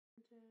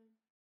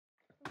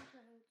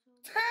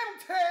Tim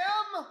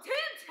Tam!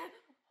 Tim Tam!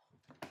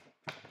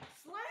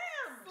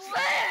 Slam!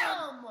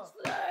 Slam!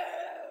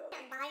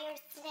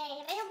 Buyers today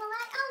available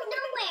at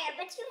nowhere,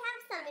 but you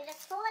have some. You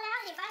just pull it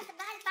out, you buy.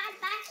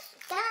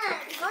 Done.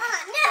 Come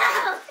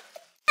on.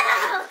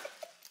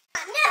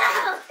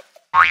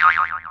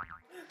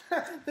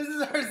 No! This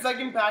is our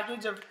second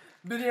package of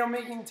video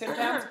making Tim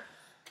Tams.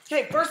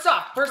 Okay, first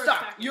off,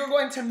 you're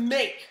going to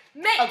make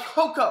a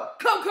cocoa.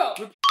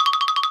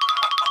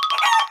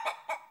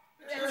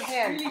 Your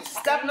hand.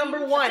 Step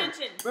number 1.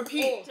 Attention.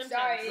 Repeat.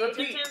 Sorry.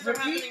 Repeat.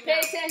 Pay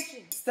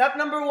attention. Step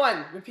number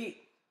 1. Repeat.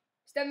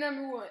 Step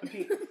number 1.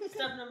 Repeat.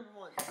 Step number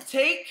 1.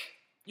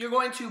 You're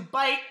going to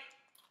bite.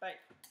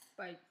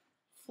 Bite.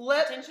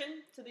 Flip.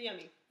 Attention to the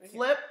yummy. Right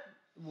Flip.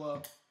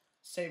 Whoa.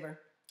 Savor.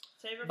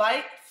 Savor.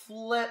 Bite.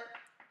 Flip.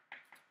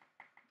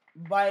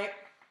 Bite.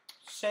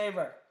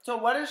 Savor. So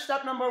what is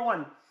step number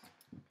 1?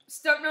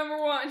 Step number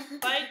 1.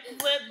 Bite,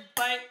 flip,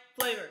 bite,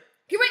 flavor.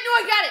 Okay, wait, no,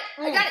 I got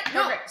it.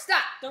 No, perfect.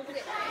 stop. Don't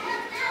forget.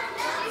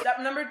 Step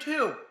number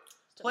 2.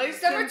 Place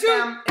Step Tim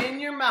number 2. Tam in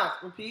your mouth.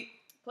 Repeat.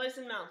 Place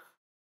in mouth.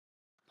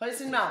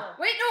 Place in mouth.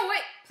 Wait.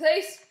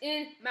 Place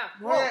in mouth.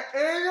 Put it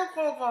in your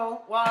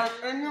cocoa while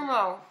it's in your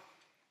mouth.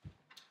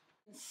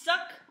 Suck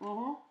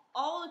Mm-hmm.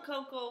 all the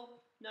cocoa,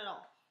 not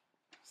all.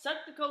 Suck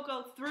the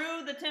cocoa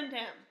through the Tim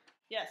Tam.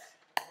 Yes.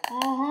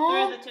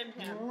 Through the Tim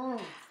Tam.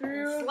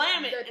 And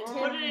slam it and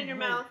put it in your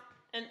mouth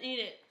and eat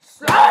it.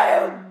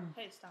 Slam!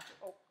 Hey, stop it.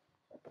 Oh.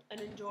 And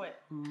enjoy it.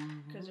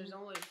 Because there's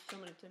only so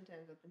many Tim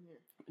Tams up in here.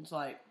 It's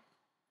like,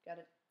 Got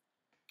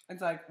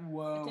it?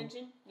 whoa.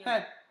 Attention?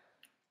 Hey,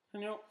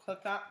 can you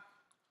click that?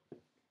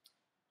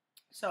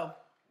 So,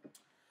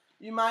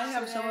 you might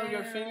have some of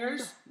your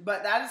fingers,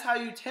 but that is how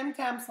you Tim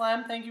Tam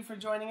slam. Thank you for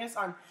joining us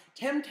on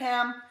Tim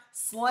Tam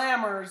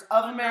Slammers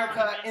of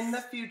America in the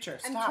future.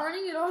 I'm Stop.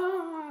 turning it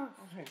off.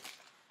 Okay.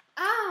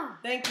 Ow.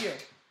 Thank you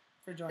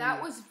for joining That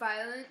us. was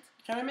violent.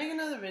 Can I make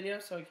another video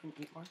so I can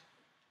eat more?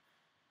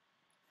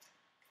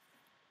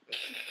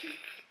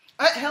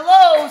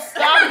 Hello!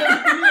 Stop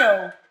the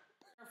video!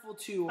 Careful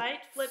to Bite,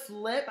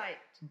 flip, bite.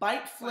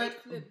 Bite,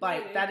 flip, flip,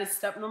 bite. bite. That is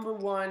step number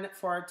 1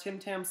 for our Tim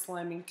Tam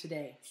slamming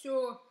today.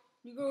 So,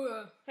 you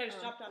go. Hey,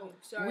 stop talking.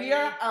 Sorry. We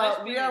are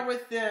Nice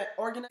with the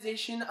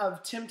organization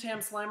of Tim Tam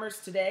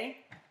Slammers today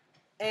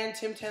and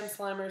Tim Tam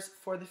Slammers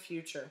for the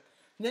future.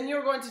 Then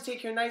you're going to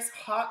take your nice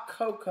hot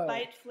cocoa.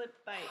 Bite, flip,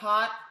 bite.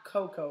 Hot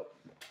cocoa.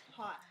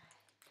 Hot.